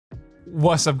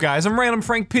What's up, guys? I'm Random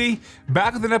Frank P,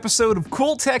 back with an episode of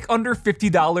Cool Tech under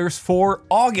 $50 for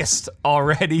August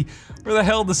already. Where the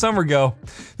hell did the summer go?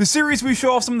 The series we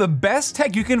show off some of the best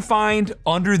tech you can find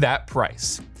under that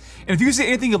price. And if you see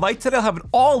anything you like today, I'll have it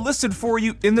all listed for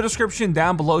you in the description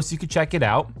down below so you can check it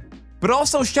out. But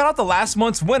also shout out to last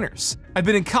month's winners. I've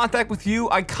been in contact with you.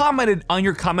 I commented on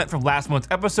your comment from last month's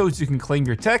episode so you can claim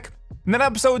your tech. And that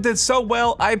episode did so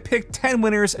well, I picked 10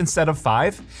 winners instead of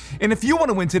 5. And if you want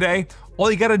to win today, all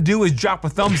you gotta do is drop a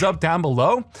thumbs up down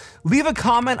below, leave a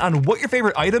comment on what your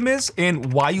favorite item is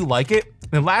and why you like it.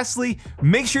 And lastly,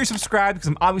 make sure you subscribe because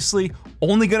I'm obviously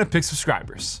only gonna pick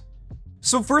subscribers.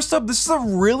 So first up, this is a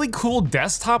really cool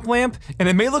desktop lamp, and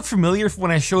it may look familiar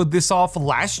when I showed this off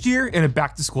last year in a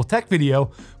back to school tech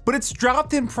video, but it's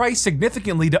dropped in price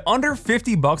significantly to under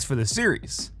 50 bucks for the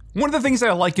series. One of the things that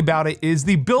I like about it is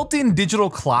the built-in digital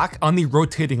clock on the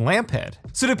rotating lamp head.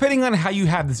 So depending on how you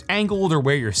have this angled or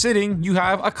where you're sitting, you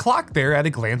have a clock there at a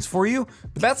glance for you,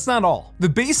 but that's not all. The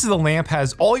base of the lamp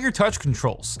has all your touch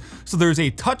controls. So there's a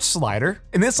touch slider,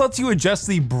 and this lets you adjust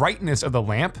the brightness of the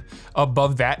lamp.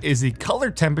 Above that is the color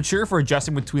temperature for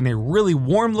adjusting between a really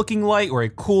warm looking light or a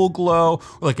cool glow, or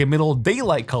like a middle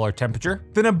daylight color temperature.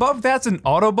 Then above that's an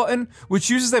auto button, which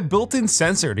uses a built-in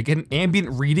sensor to get an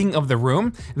ambient reading of the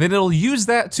room. Then it'll use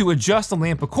that to adjust the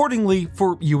lamp accordingly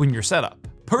for you and your setup.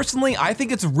 Personally, I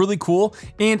think it's really cool,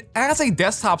 and as a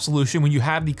desktop solution when you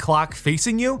have the clock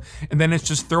facing you, and then it's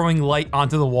just throwing light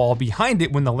onto the wall behind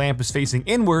it when the lamp is facing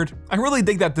inward, I really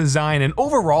dig that design, and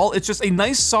overall, it's just a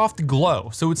nice soft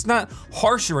glow, so it's not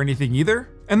harsh or anything either.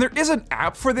 And there is an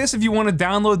app for this if you want to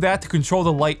download that to control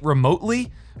the light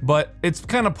remotely, but it's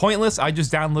kind of pointless. I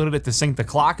just downloaded it to sync the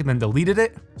clock and then deleted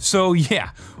it. So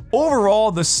yeah, overall,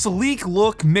 the sleek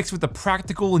look mixed with the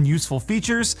practical and useful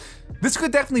features, this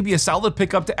could definitely be a solid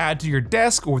pickup to add to your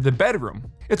desk or the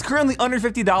bedroom. It's currently under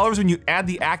 $50 when you add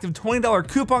the active $20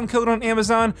 coupon code on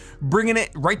Amazon, bringing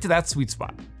it right to that sweet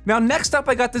spot. Now next up,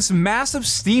 I got this massive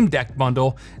Steam Deck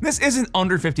bundle. This isn't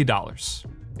under $50.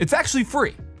 It's actually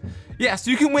free. Yeah,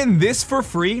 so you can win this for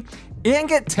free and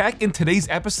get tech in today's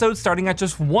episode starting at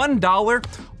just $1,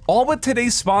 all with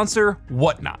today's sponsor,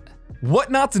 Whatnot.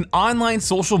 Whatnot's an online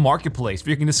social marketplace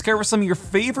where you can discover some of your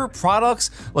favorite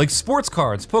products like sports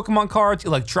cards, Pokemon cards,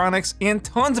 electronics, and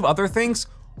tons of other things,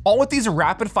 all with these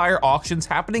rapid fire auctions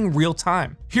happening real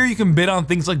time. Here you can bid on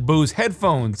things like Bose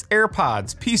headphones,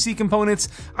 AirPods, PC components.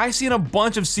 I've seen a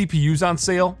bunch of CPUs on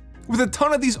sale, with a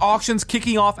ton of these auctions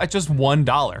kicking off at just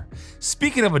 $1.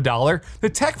 Speaking of $1, the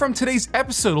tech from today's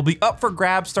episode will be up for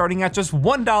grabs starting at just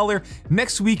 $1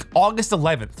 next week, August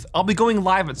 11th. I'll be going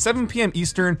live at 7 p.m.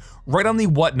 Eastern right on the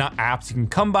Whatnot app, so you can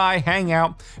come by, hang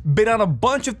out, bid on a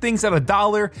bunch of things at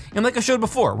 $1, and like I showed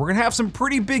before, we're gonna have some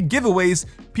pretty big giveaways.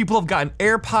 People have gotten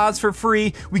AirPods for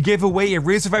free, we gave away a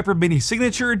Razer Viper Mini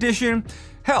Signature Edition.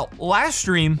 Hell, last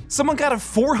stream, someone got a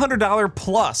 $400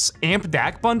 plus amp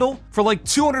DAC bundle for like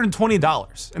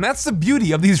 $220. And that's the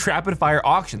beauty of these rapid fire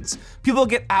auctions. People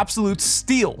get absolute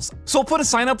steals. So I'll put a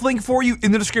sign up link for you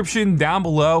in the description down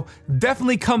below.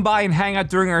 Definitely come by and hang out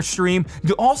during our stream.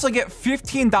 You'll also get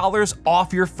 $15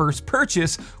 off your first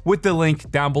purchase with the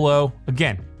link down below.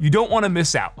 Again, you don't want to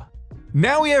miss out.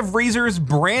 Now we have Razer's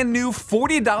brand new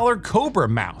 $40 Cobra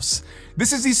mouse.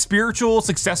 This is the spiritual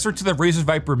successor to the Razer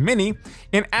Viper Mini,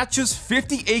 and at just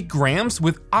 58 grams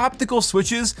with optical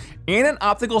switches and an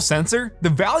optical sensor, the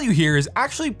value here is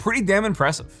actually pretty damn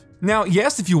impressive. Now,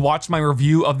 yes, if you watched my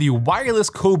review of the wireless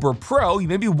Cobra Pro, you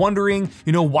may be wondering,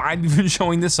 why I'm even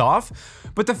showing this off.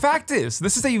 But the fact is,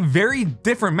 this is a very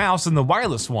different mouse than the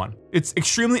wireless one. It's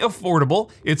extremely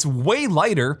affordable, it's way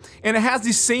lighter, and it has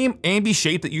the same ambi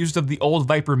shape that used of the old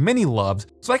Viper Mini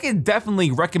loved, so I can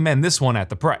definitely recommend this one at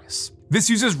the price. This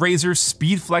uses Razer's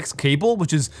SpeedFlex cable,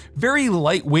 which is very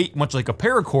lightweight, much like a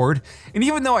paracord, and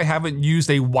even though I haven't used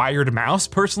a wired mouse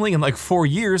personally in like 4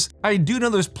 years, I do know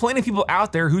there's plenty of people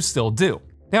out there who still do.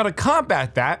 Now to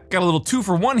combat that, got a little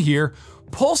 2-for-1 here.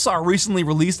 Pulsar recently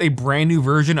released a brand new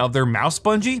version of their mouse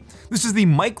bungee. This is the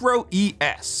Micro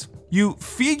ES. You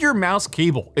feed your mouse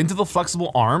cable into the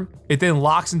flexible arm, it then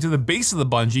locks into the base of the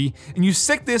bungee, and you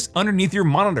stick this underneath your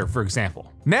monitor, for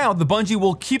example. Now, the bungee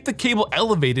will keep the cable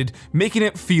elevated, making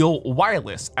it feel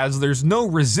wireless, as there's no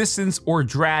resistance or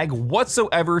drag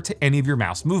whatsoever to any of your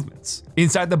mouse movements.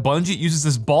 Inside the bungee, it uses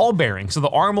this ball bearing, so the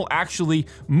arm will actually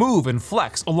move and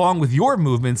flex along with your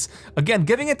movements, again,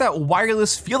 giving it that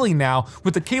wireless feeling now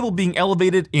with the cable being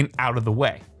elevated and out of the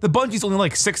way. The bungee's only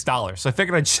like $6, so I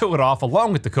figured I'd show it off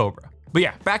along with the Cobra. But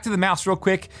yeah, back to the mouse real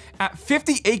quick. At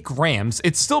 58 grams,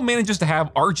 it still manages to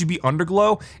have RGB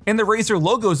underglow and the Razer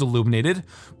logo is illuminated.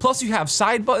 Plus you have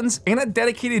side buttons and a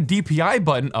dedicated DPI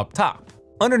button up top.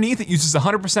 Underneath, it uses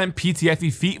 100%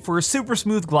 PTFE feet for a super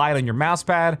smooth glide on your mouse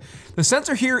pad. The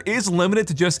sensor here is limited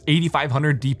to just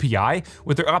 8500 DPI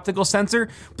with their optical sensor,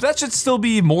 but that should still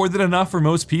be more than enough for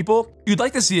most people. You'd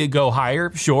like to see it go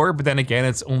higher, sure, but then again,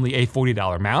 it's only a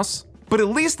 $40 mouse. But at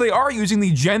least they are using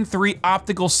the Gen 3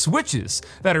 optical switches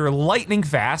that are lightning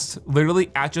fast, literally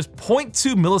at just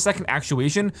 0.2 millisecond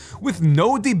actuation with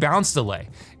no debounce delay,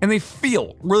 and they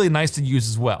feel really nice to use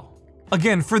as well.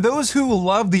 Again, for those who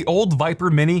love the old Viper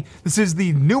Mini, this is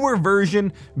the newer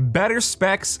version, better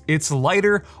specs, it's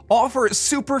lighter, all for a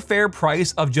super fair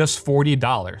price of just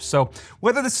 $40. So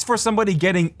whether this is for somebody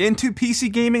getting into PC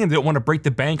gaming and they don't want to break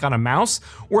the bank on a mouse,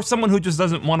 or someone who just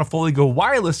doesn't want to fully go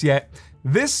wireless yet,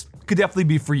 this could definitely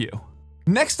be for you.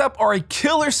 Next up are a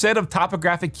killer set of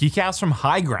topographic keycaps from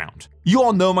Higround. You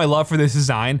all know my love for this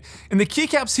design, and the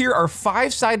keycaps here are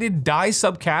 5-sided die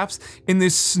subcaps in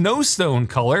this snowstone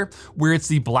color, where it's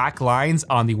the black lines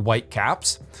on the white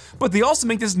caps. But they also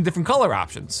make this in different color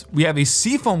options. We have a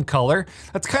seafoam color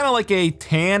that's kind of like a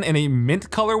tan and a mint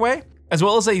colorway, as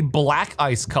well as a black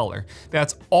ice color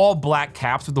that's all black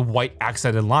caps with the white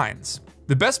accented lines.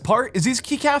 The best part is these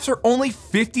keycaps are only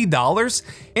 $50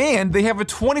 and they have a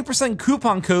 20%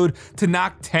 coupon code to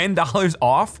knock $10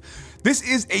 off. This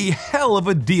is a hell of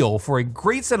a deal for a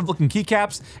great set of looking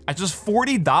keycaps at just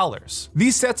 $40.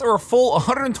 These sets are a full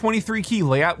 123 key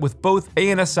layout with both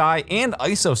ANSI and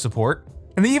ISO support.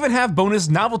 And they even have bonus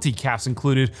novelty caps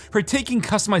included for taking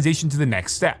customization to the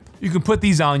next step. You can put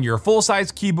these on your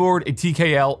full-size keyboard, a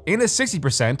TKL, and a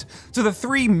 60%, so the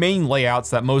 3 main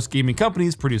layouts that most gaming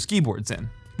companies produce keyboards in.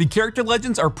 The character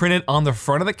legends are printed on the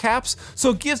front of the caps,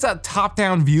 so it gives that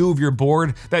top-down view of your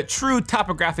board, that true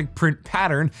topographic print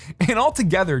pattern, and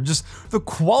altogether, just the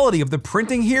quality of the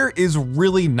printing here is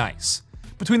really nice.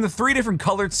 Between the 3 different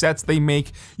colored sets they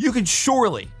make, you could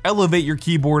surely elevate your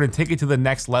keyboard and take it to the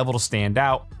next level to stand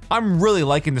out. I'm really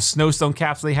liking the snowstone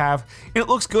caps they have, and it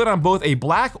looks good on both a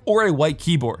black or a white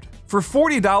keyboard. For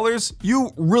 $40, you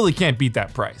really can't beat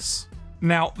that price.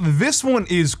 Now, this one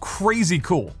is crazy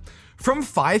cool. From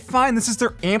Fifine, this is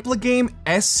their Amplagame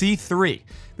SC3.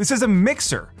 This is a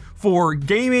mixer for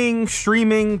gaming,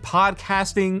 streaming,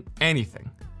 podcasting,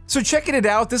 anything. So checking it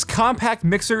out, this compact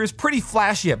mixer is pretty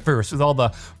flashy at first with all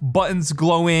the buttons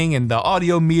glowing and the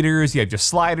audio meters, you have your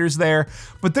sliders there,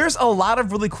 but there's a lot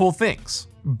of really cool things.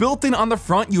 Built in on the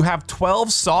front, you have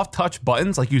 12 soft touch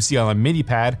buttons like you see on a mini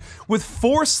pad with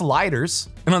 4 sliders.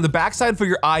 And on the backside for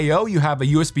your I/O, you have a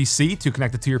USB-C to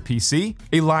connect it to your PC,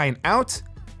 a line out,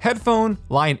 headphone,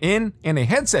 line in, and a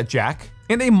headset jack,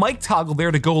 and a mic toggle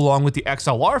there to go along with the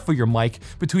XLR for your mic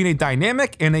between a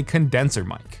dynamic and a condenser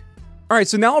mic. All right,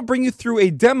 so now I'll bring you through a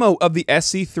demo of the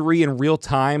SC3 in real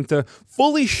time to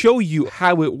fully show you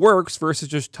how it works versus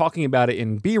just talking about it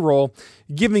in B-roll.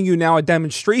 Giving you now a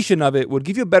demonstration of it would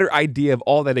give you a better idea of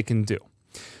all that it can do.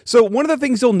 So one of the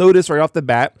things you'll notice right off the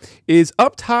bat is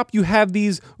up top you have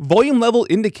these volume level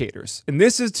indicators, and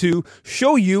this is to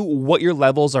show you what your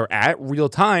levels are at real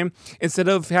time instead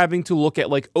of having to look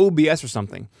at like OBS or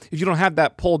something. If you don't have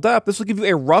that pulled up, this will give you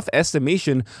a rough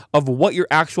estimation of what your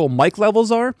actual mic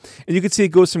levels are, and you can see it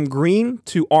goes from green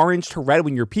to orange to red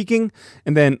when you're peaking,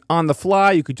 and then on the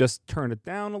fly you could just turn it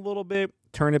down a little bit,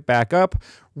 turn it back up.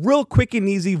 Real quick and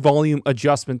easy volume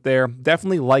adjustment there.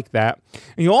 Definitely like that.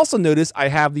 And you'll also notice I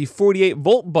have the 48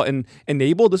 volt button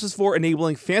enabled. This is for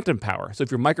enabling phantom power. So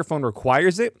if your microphone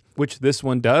requires it, which this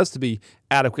one does to be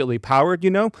adequately powered,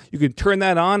 you can turn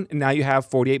that on and now you have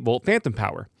 48 volt phantom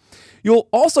power. You'll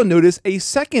also notice a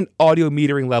second audio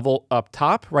metering level up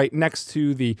top right next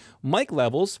to the mic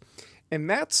levels. And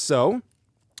that's so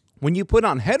when you put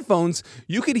on headphones,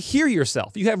 you could hear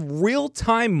yourself. You have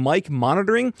real-time mic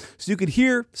monitoring, so you could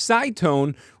hear side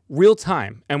tone real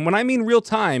time. And when I mean real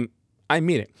time, I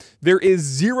mean it. There is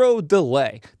 0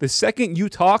 delay. The second you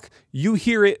talk, you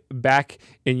hear it back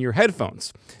in your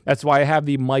headphones. That's why I have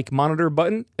the mic monitor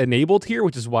button enabled here,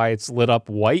 which is why it's lit up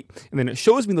white. And then it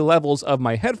shows me the levels of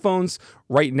my headphones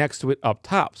right next to it up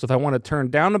top. So if I want to turn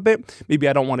down a bit, maybe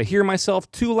I don't want to hear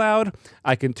myself too loud,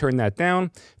 I can turn that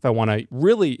down. If I want to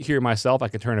really hear myself, I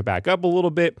can turn it back up a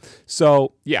little bit.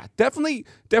 So yeah, definitely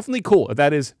cool.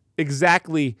 That is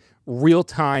exactly real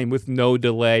time with no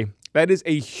delay. That is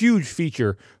a huge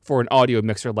feature for an audio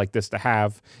mixer like this to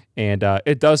have, and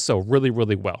it does so really,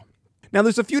 really well. Now,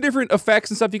 there's a few different effects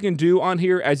and stuff you can do on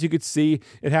here. As you can see,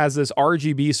 it has this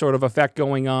RGB sort of effect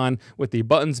going on with the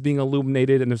buttons being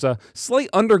illuminated, and there's a slight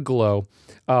underglow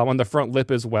on the front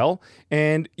lip as well.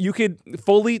 And you could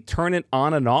fully turn it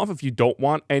on and off if you don't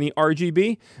want any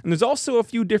RGB. And there's also a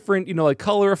few different, like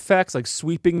color effects, like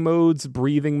sweeping modes,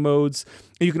 breathing modes,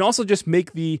 And you can also just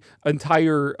make the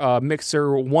entire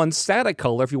mixer one static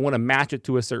color if you want to match it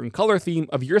to a certain color theme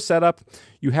of your setup.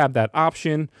 You have that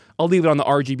option. I'll leave it on the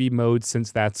RGB mode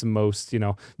since that's the most,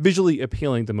 visually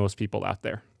appealing to most people out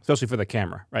there, especially for the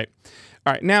camera, right?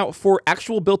 All right, now for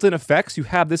actual built-in effects, you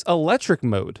have this electric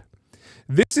mode.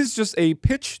 This is just a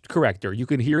pitch corrector. You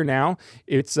can hear now,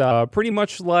 it's pretty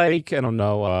much like, I don't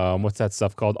know, what's that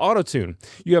stuff called? Auto-tune.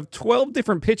 You have 12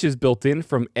 different pitches built in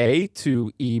from A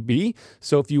to EB.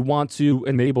 So if you want to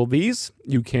enable these,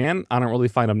 you can. I don't really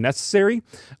find them necessary.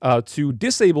 To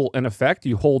disable an effect,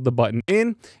 you hold the button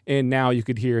in, and now you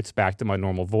could hear it's back to my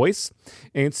normal voice.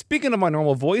 And speaking of my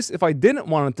normal voice, if I didn't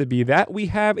want it to be that, we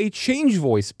have a change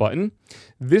voice button.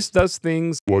 This does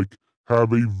things like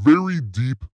have a very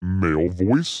deep male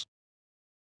voice.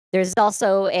 There's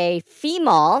also a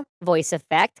female voice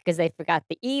effect because they forgot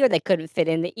the E or they couldn't fit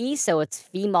in the E, so it's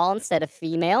female instead of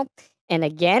female. And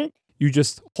again, you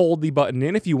just hold the button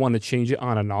in if you want to change it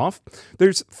on and off.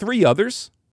 There's 3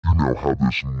 others. You now have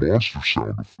this monster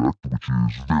sound effect, which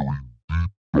is very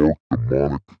deep, dark,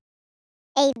 demonic.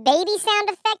 A baby sound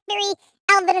effect, very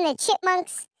Alvin and the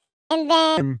Chipmunks. And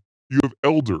then you have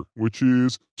Elder, which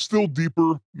is still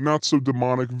deeper, not so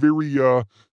demonic, very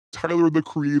Tyler the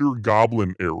Creator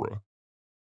Goblin era.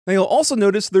 Now you'll also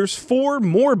notice there's 4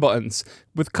 more buttons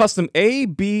with custom A,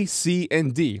 B, C,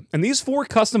 and D. And these 4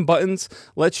 custom buttons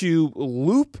let you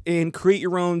loop and create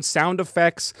your own sound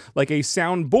effects like a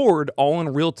soundboard all in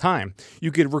real time.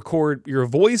 You could record your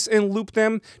voice and loop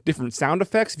them, different sound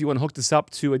effects. If you want to hook this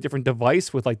up to a different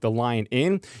device with like the line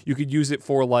in, you could use it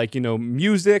for like,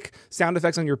 music, sound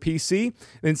effects on your PC, and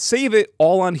then save it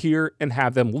all on here and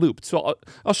have them looped. So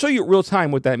I'll show you real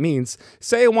time what that means.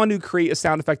 Say I want to create a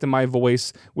sound effect in my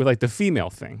voice with like the female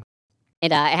thing.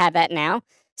 And I have that now.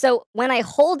 So when I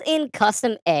hold in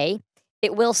custom A,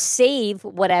 it will save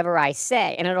whatever I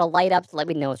say, and it'll light up to let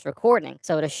me know it's recording.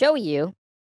 So to show you,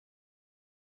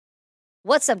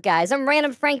 what's up, guys? I'm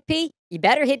randomfrankp. You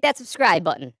better hit that subscribe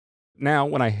button. Now,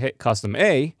 when I hit custom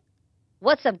A,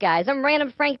 what's up, guys? I'm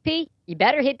randomfrankp. You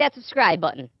better hit that subscribe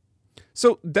button.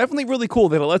 So definitely really cool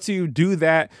that it lets you do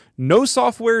that. No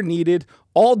software needed,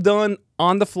 all done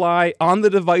on the fly, on the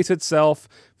device itself.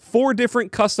 4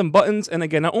 different custom buttons, and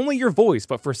again, not only your voice,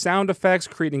 but for sound effects,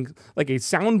 creating like a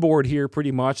soundboard here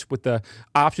pretty much with the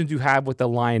options you have with the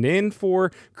line in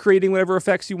for creating whatever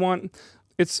effects you want.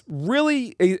 It's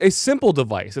really a simple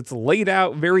device. It's laid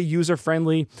out, very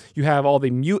user-friendly. You have all the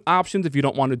mute options. If you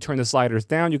don't want to turn the sliders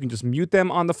down, you can just mute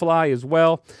them on the fly as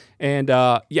well. And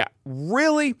yeah,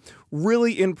 really,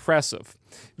 really impressive.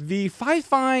 The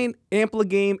Fifine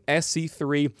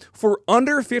SC3 for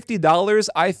under $50,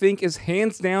 I think, is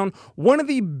hands down one of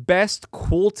the best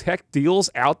cool tech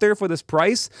deals out there for this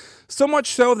price. So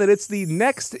much so that it's the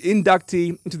next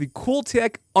inductee into the Cool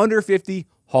Tech Under 50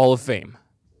 Hall of Fame.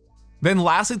 Then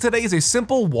lastly today is a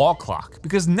simple wall clock,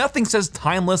 because nothing says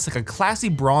timeless like a classy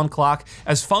Braun clock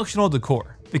as functional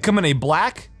decor. They come in a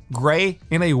black, gray,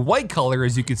 and a white color,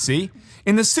 as you can see,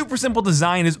 and the super simple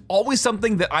design is always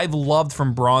something that I've loved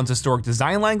from Braun's historic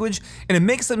design language, and it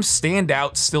makes them stand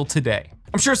out still today.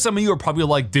 I'm sure some of you are probably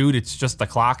like, dude, it's just a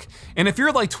clock. And if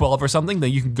you're like 12 or something,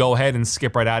 then you can go ahead and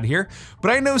skip right out of here.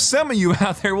 But I know some of you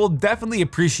out there will definitely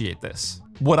appreciate this.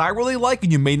 What I really like,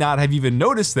 and you may not have even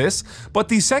noticed this, but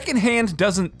the second hand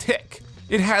doesn't tick.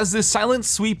 It has this silent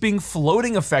sweeping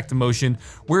floating effect motion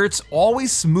where it's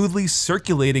always smoothly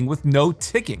circulating with no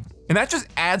ticking. And that just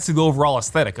adds to the overall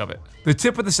aesthetic of it. The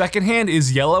tip of the second hand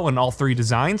is yellow in all 3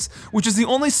 designs, which is the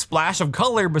only splash of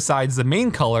color besides the main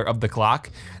color of the clock.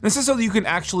 And this is so that you can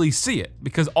actually see it,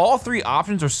 because all 3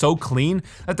 options are so clean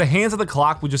that the hands of the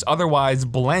clock would just otherwise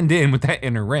blend in with that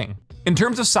inner ring. In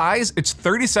terms of size, it's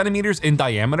 30 centimeters in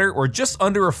diameter, or just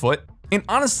under a foot, and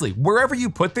honestly, wherever you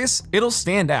put this, it'll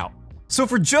stand out. So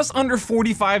for just under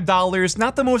 $45,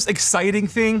 not the most exciting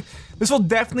thing, this will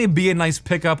definitely be a nice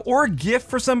pickup or a gift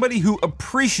for somebody who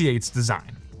appreciates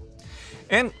design.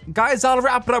 And guys, that'll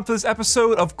wrap it up for this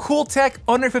episode of Cool Tech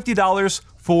Under $50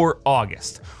 for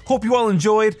August. Hope you all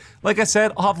enjoyed. Like I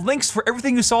said, I'll have links for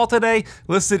everything you saw today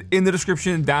listed in the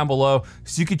description down below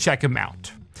so you can check them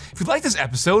out. If you like this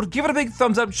episode, give it a big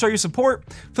thumbs up to show your support.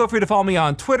 Feel free to follow me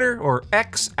on Twitter or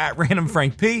X at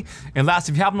randomfrankp. And last,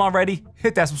 if you haven't already,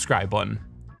 hit that subscribe button.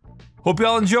 Hope you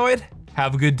all enjoyed.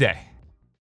 Have a good day.